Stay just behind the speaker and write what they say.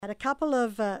Had a couple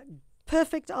of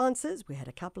perfect answers. We had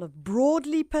a couple of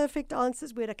broadly perfect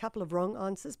answers. We had a couple of wrong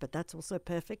answers, but that's also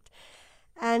perfect.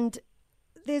 And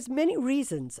there's many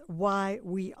reasons why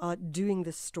we are doing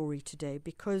this story today,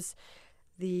 because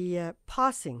the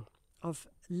passing of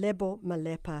Lebo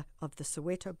Malepa of the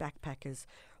Soweto Backpackers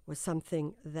was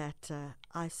something that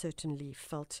I certainly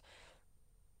felt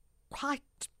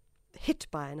quite hit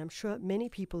by, and I'm sure many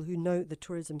people who know the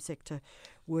tourism sector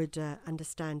would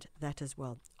understand that as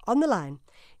well. On the line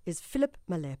is Philip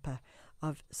Malepa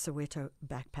of Soweto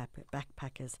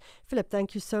Backpackers. Philip,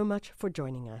 thank you so much for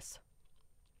joining us.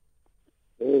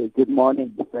 Hey, good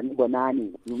morning.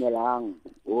 Bonani, Dumelang,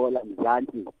 Ola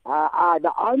Mzanti.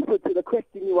 The answer to the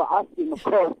question you were asking, of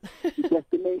course, the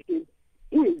destination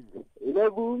is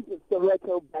Lebo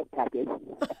Soweto Backpackers.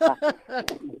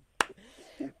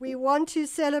 We want to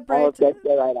celebrate that's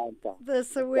the right answer. The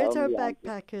Soweto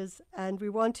Backpackers, and we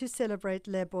want to celebrate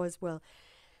Lebo as well.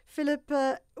 Philip,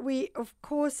 we of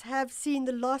course have seen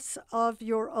the loss of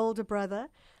your older brother,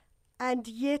 and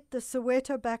yet the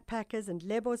Soweto Backpackers and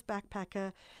Lebo's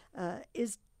backpacker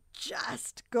is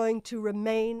just going to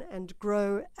remain and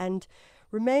grow and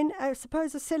remain, I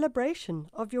suppose, a celebration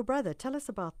of your brother. Tell us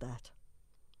about that.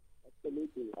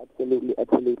 Absolutely.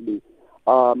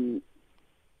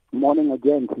 Morning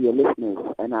again to your listeners.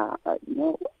 And,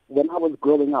 when I was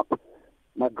growing up,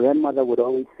 my grandmother would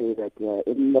always say that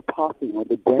in the passing or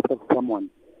the death of someone,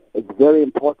 it's very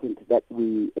important that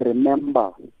we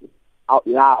remember out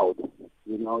loud,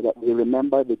 that we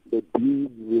remember the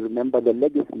deeds, we remember the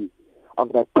legacy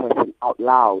of that person out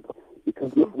loud.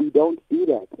 Because if we don't do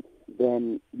that,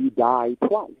 then you die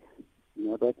twice.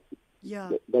 That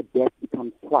death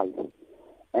becomes twice.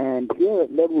 And here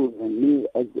at Lebo and me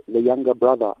as the younger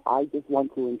brother, I just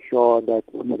want to ensure that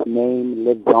his name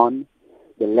lives on,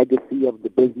 the legacy of the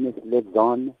business lives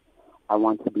on. I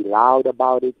want to be loud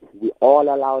about it. We all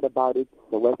are loud about it.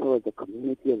 Soweto as a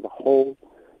community as a whole,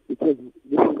 because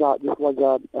this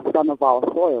was a son of our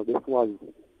soil. This was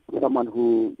someone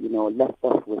who left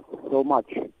us with so much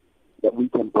that we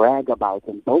can brag about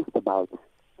and boast about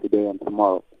today and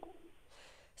tomorrow.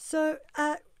 So.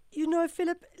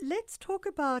 Philip, let's talk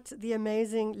about the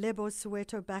amazing Lebo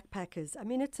Soweto Backpackers. I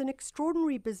mean, it's an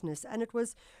extraordinary business, and it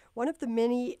was one of the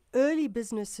many early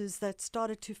businesses that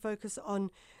started to focus on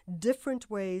different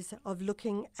ways of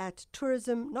looking at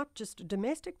tourism, not just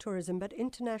domestic tourism, but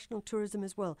international tourism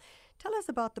as well. Tell us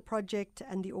about the project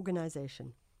and the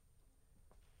organization.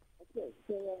 Okay,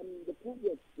 so the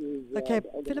project is... Okay,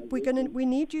 Philip, we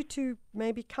need you to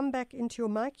maybe come back into your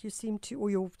mic. You seem to, or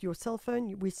your cell phone,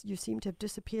 you seem to have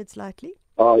disappeared slightly.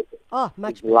 Much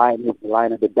better. The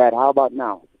line a bit bad. How about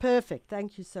now? Perfect.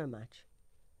 Thank you so much.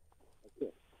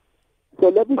 Okay. So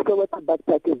Lebo Soweto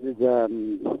Backpackers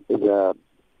is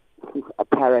a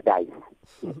paradise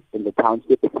in the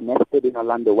township. It's nested in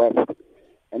Orlando West.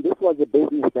 And this was a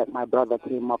business that my brother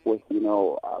came up with,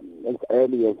 as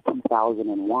early as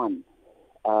 2001.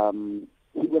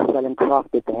 He was selling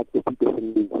craft at the Hector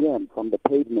Peterson Museum from the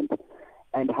pavement,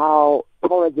 and how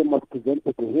tourism was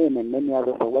presented to him and many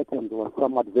other Sowetans was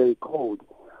somewhat very cold,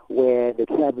 where the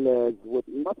travelers would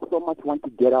not so much want to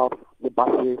get off the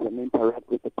buses and interact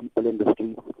with the people in the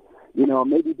streets,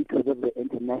 maybe because of the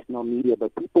international media,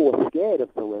 but people were scared of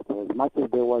Soweto as much as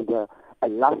there was a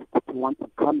lust to want to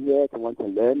come here, to want to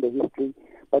learn the history,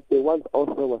 but there was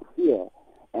also a fear,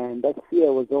 and that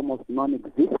fear was almost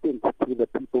non-existent to the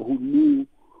people who knew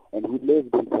and who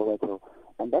lived in Soweto.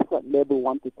 And that's what Lebo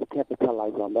wanted to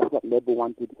capitalize on. That's what Lebo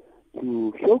wanted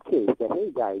to showcase, that,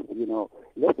 hey guys,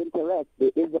 let's interact.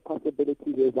 There is a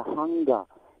possibility, there's a hunger,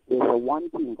 there's a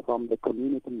wanting from the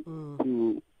community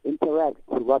to interact,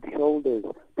 to rub shoulders,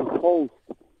 to host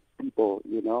people,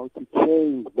 to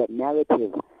change that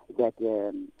narrative that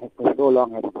for so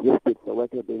long has existed,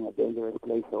 Soweto being a dangerous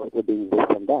place, Soweto being this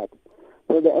and that.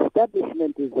 So the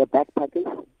establishment is the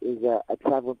Backpackers, is a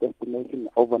travel destination,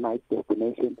 overnight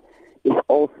destination. It's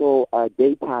also a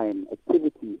daytime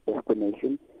activity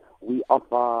destination. We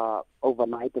offer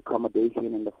overnight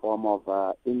accommodation in the form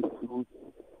of in-suites,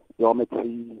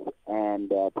 dormitories,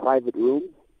 and private rooms.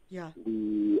 Yeah.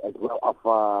 We as well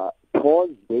offer tours,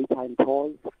 daytime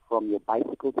tours, from your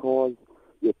bicycle tours,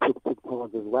 your tuk-tuk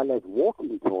tours, as well as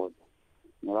walking tours.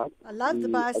 All right? I love the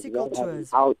bicycle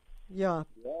tours. We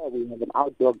have an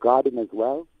outdoor garden as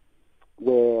well,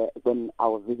 where when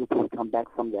our visitors come back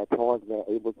from their tours, they're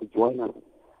able to join us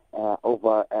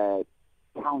over a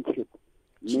township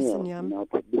meal,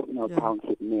 traditional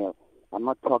township meal. I'm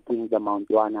not talking the Mount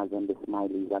Duanas and the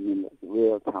Smileys. I mean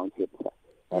real townships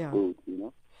food,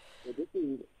 So this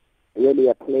is really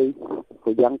a place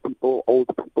for young people, old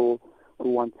people who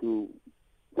want to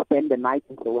spend the night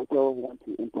in Soweto, want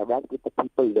to interact with the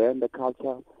people, learn the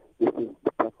culture, this is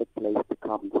the perfect place to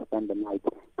come spend the night,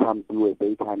 come do a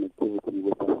daytime activity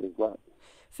with us as well.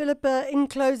 Philip, in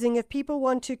closing, if people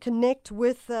want to connect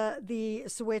with the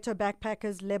Soweto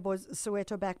Backpackers, Lebo's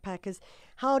Soweto Backpackers,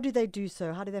 how do they do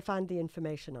so? How do they find the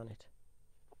information on it?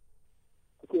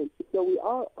 Okay, so we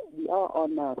are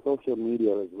on social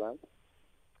media as well.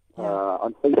 Yeah.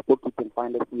 On Facebook, you can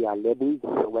find us. We are Lebo's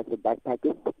Soweto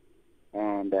Backpackers.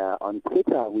 And on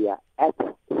Twitter, we are at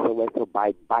Soweto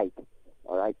Bike.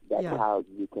 All right, that's how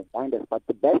you can find us. But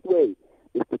the best way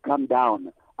is to come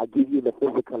down. I'll give you the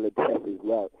physical address as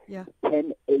well. Yeah.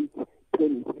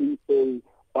 10823A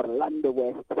Orlando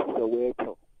West,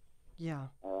 Soweto. Yeah.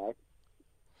 All right.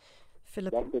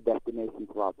 Philip That's the destination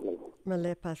for our place.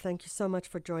 Malepa, thank you so much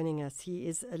for joining us. He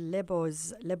is Lebo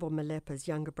Malepa's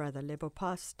younger brother. Lebo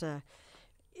passed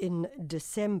in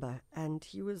December, and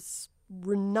he was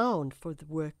renowned for the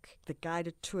work, the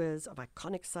guided tours of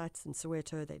iconic sites in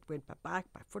Soweto. They went by bike,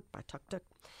 by foot, by tuk-tuk,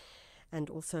 and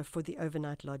also for the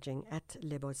overnight lodging at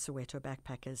Lebo's Soweto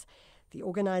Backpackers. The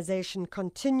organization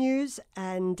continues,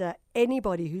 and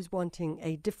anybody who's wanting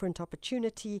a different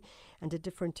opportunity and a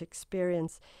different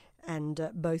experience, and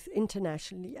both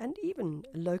internationally and even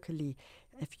locally,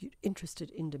 if you're interested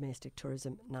in domestic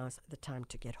tourism, now's the time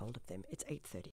to get hold of them. It's 8:30.